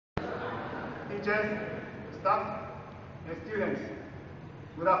teachers, staff, and students,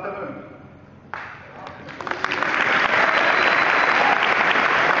 good afternoon.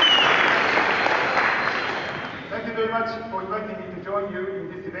 Thank you very much for inviting me to join you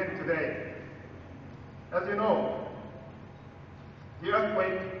in this event today. As you know, the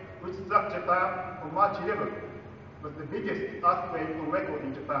earthquake which struck Japan on March 11 was the biggest earthquake on record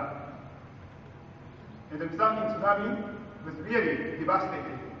in Japan. And the resulting tsunami was really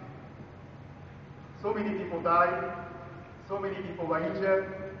devastating. So many people died, so many people were injured,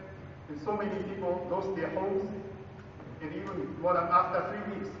 and so many people lost their homes. And even more than after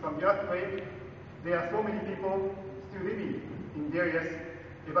 3 weeks from the earthquake, there are so many people still living in various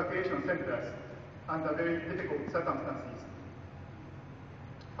evacuation centers under very difficult circumstances.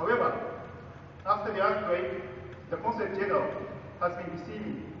 However, after the earthquake, the Counsul-General has been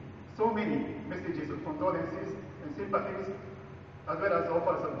receiving so many messages of condolences and sympathies, as well as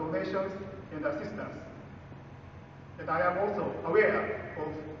offers of donations and assistance. And I am also aware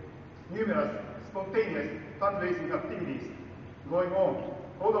of numerous spontaneous fundraising activities going on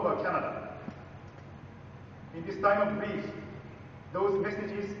all over Canada. In this time of grief, those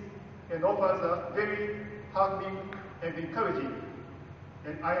messages and offers are very heartening and encouraging,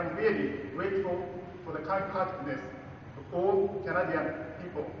 and I am really grateful for the kind-heartedness of all Canadian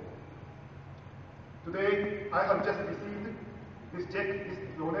people. Today, I have just received this check, this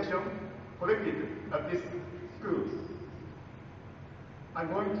donation collected at this school. I'm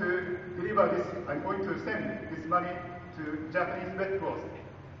going to send this money to Japanese Red Cross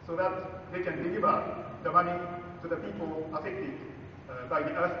so that they can deliver the money to the people affected by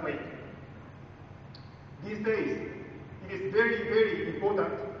the earthquake. These days, it is very, very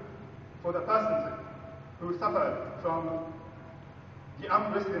important for the persons who suffered from the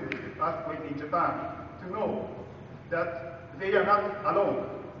unprecedented earthquake in Japan to know that they are not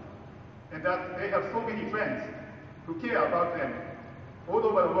alone and that they have so many friends who care about them all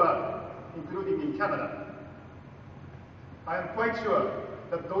over the world, including in Canada. I am quite sure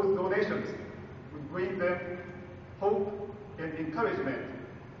that those donations will bring them hope and encouragement.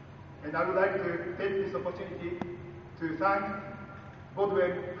 And I would like to take this opportunity to thank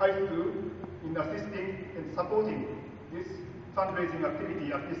Bodwell High School in assisting and supporting this fundraising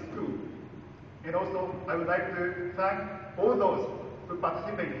activity at this school. And also, I would like to thank all those who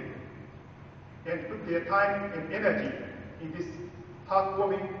participated and put their time and energy in this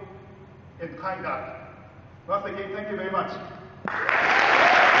heartwarming and kind act. Once again, thank you very much.